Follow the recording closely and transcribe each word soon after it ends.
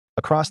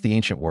Across the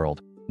ancient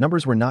world,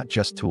 numbers were not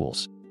just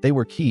tools, they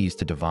were keys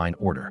to divine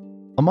order.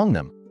 Among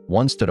them,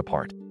 one stood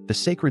apart, the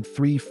sacred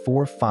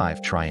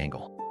 3-4-5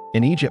 triangle.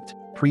 In Egypt,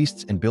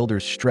 priests and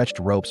builders stretched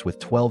ropes with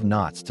 12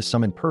 knots to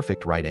summon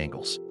perfect right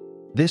angles.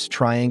 This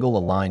triangle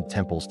aligned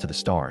temples to the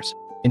stars,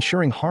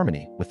 ensuring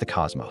harmony with the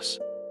cosmos.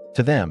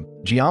 To them,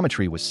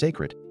 geometry was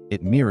sacred,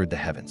 it mirrored the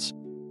heavens.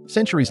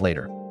 Centuries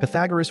later,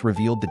 Pythagoras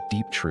revealed the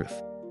deep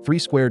truth. 3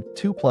 squared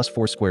 2 plus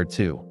 4 squared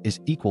 2 is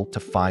equal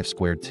to 5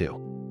 squared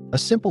 2. A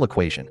simple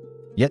equation,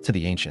 yet to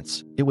the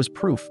ancients, it was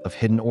proof of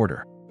hidden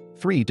order.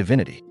 3.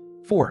 Divinity.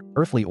 4.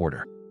 Earthly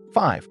order.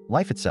 5.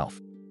 Life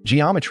itself.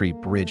 Geometry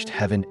bridged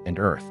heaven and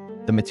earth,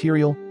 the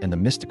material and the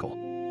mystical.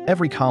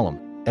 Every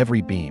column,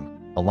 every beam,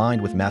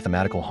 aligned with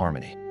mathematical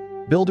harmony.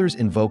 Builders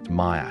invoked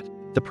Ma'at,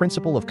 the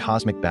principle of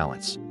cosmic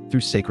balance,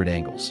 through sacred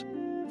angles.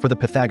 For the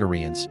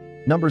Pythagoreans,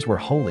 numbers were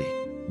holy,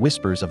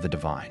 whispers of the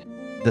divine.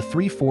 The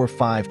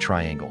 3-4-5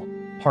 triangle,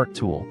 part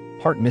tool,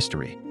 part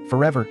mystery,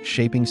 forever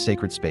shaping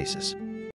sacred spaces.